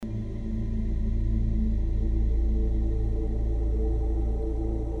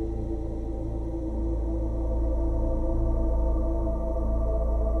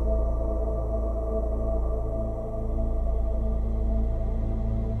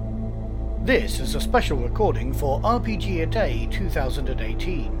This is a special recording for RPG A Day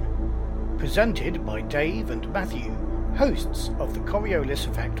 2018, presented by Dave and Matthew, hosts of the Coriolis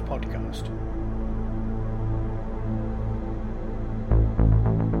Effect podcast.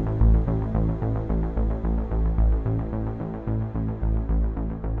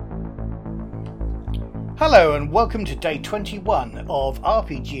 Hello and welcome to day 21 of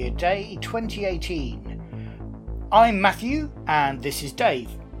RPG A Day 2018. I'm Matthew and this is Dave.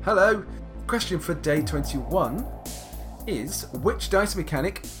 Hello. Question for day 21 is, which dice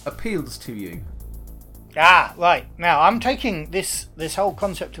mechanic appeals to you? Right. Now, I'm taking this whole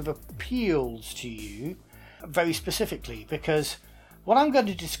concept of appeals to you very specifically because what I'm going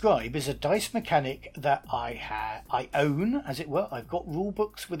to describe is a dice mechanic that I own, as it were. I've got rule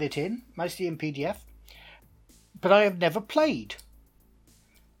books with it in, mostly in PDF, but I have never played.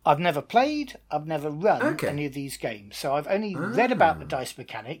 I've never run any of these games, so I've only read about the dice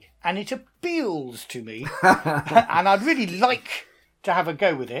mechanic, and it appeals to me, and I'd really like to have a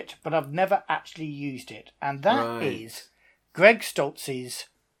go with it, but I've never actually used it, and that is Greg Stoltz's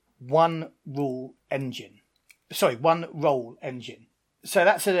One Roll Engine. So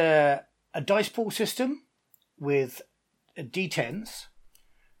that's a dice pool system with D10s,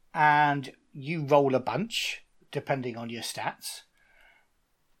 and you roll a bunch, depending on your stats.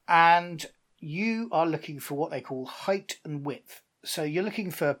 And you are looking for what they call height and width. So you're looking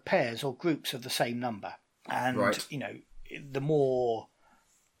for pairs or groups of the same number. And, the more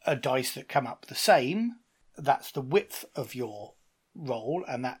dice that come up the same, that's the width of your roll,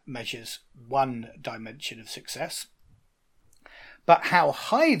 and that measures one dimension of success. But how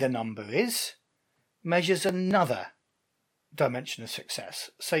high the number is measures another dimension of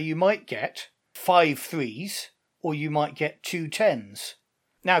success. So you might get 5 threes, or you might get 2 tens.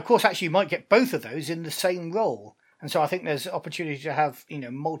 Now, of course, actually, you might get both of those in the same roll. And so I think there's opportunity to have,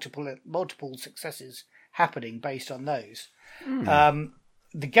 multiple successes happening based on those.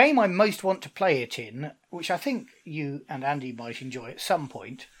 The game I most want to play it in, which I think you and Andy might enjoy at some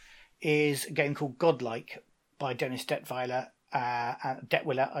point, is a game called Godlike by Dennis Detwiller, and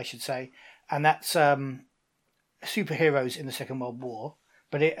that's superheroes in the Second World War.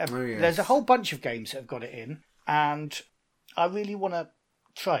 But there's a whole bunch of games that have got it in, and I really want to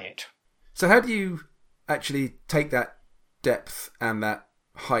try it. So how do you actually take that depth and that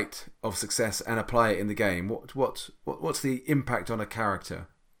height of success and apply it in the game? What's the impact on a character?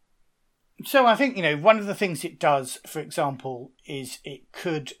 So I think, one of the things it does, for example, is it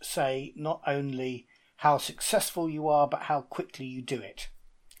could say not only how successful you are, but how quickly you do it.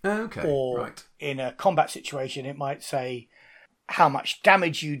 Okay, or in a combat situation, it might say how much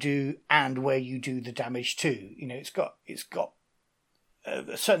damage you do and where you do the damage to. It's got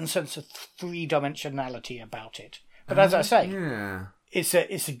a certain sense of three-dimensionality about it. But as I say, it's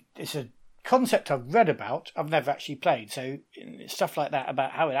a concept I've read about. I've never actually played. So stuff like that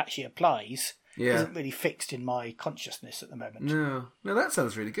about how it actually applies isn't really fixed in my consciousness at the moment. No, that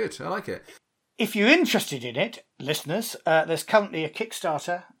sounds really good. I like it. If you're interested in it, listeners, there's currently a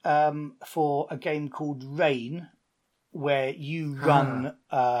Kickstarter for a game called Rain, where you run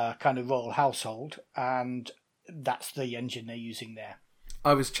a kind of royal household, and that's the engine they're using there.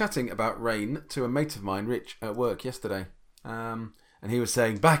 I was chatting about Rain to a mate of mine, Rich, at work yesterday, and he was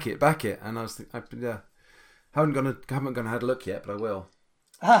saying, back it, and I was thinking, haven't gone to have a look yet, but I will.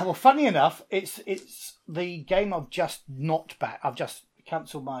 Well, funny enough, it's the game I've just not back. I've just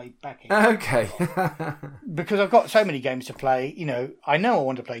cancelled my backing. Okay. Because I've got so many games to play. I know I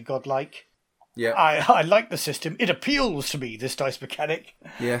want to play Godlike. Yeah. I like the system. It appeals to me, this dice mechanic.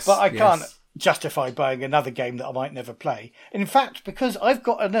 Yes. But I can't justify buying another game that I might never play. In fact, because I've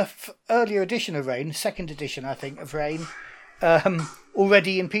got enough earlier edition of Rain, second edition, I think, of Rain,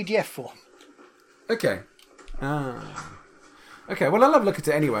 already in PDF form. Okay. Okay, well, I'll have a look at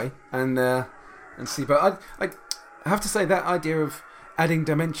it anyway and see. But I have to say that idea of adding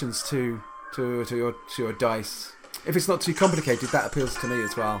dimensions to your dice, if it's not too complicated, that appeals to me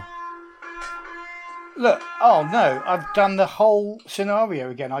as well. Look, oh no, I've done the whole scenario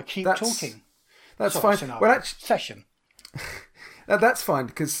again. I keep talking. That's fine. Scenario. Well, session. That's fine,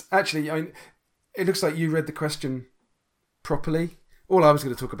 because actually, it looks like you read the question properly. All I was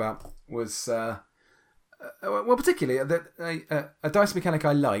going to talk about was, particularly a dice mechanic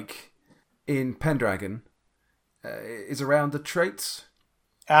I like in Pendragon is around the traits.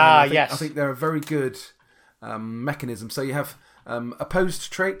 Yes. I think they're a very good mechanism. So you have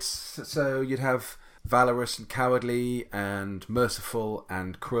opposed traits. So you'd have valorous and cowardly and merciful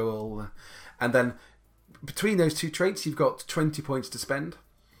and cruel. And then between those two traits, you've got 20 points to spend.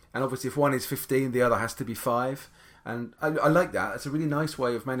 And obviously if one is 15, the other has to be 5. And I like that. It's a really nice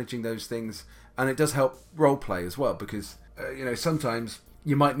way of managing those things, and it does help role play as well, because sometimes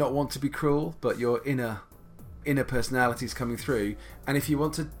you might not want to be cruel, but your inner personality's coming through, and if you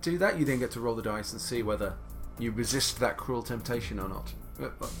want to do that, you then get to roll the dice and see whether you resist that cruel temptation or not.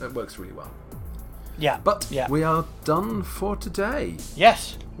 That works really well. Yeah. But we are done for today.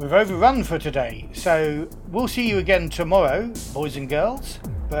 Yes, we've overrun for today. So we'll see you again tomorrow, boys and girls.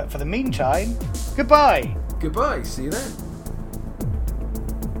 But for the meantime, goodbye. Goodbye. See you then.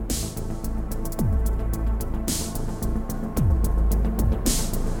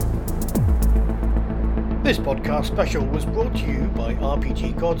 This podcast special was brought to you by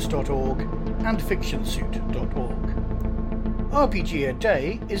RPGgods.org and FictionSuit.org. RPG a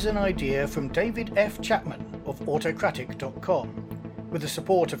Day is an idea from David F. Chapman of Autocratic.com, with the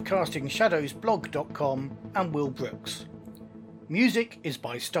support of CastingShadowsBlog.com and Will Brooks. Music is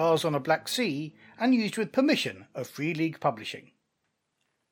by Stars on a Black Sea and used with permission of Free League Publishing.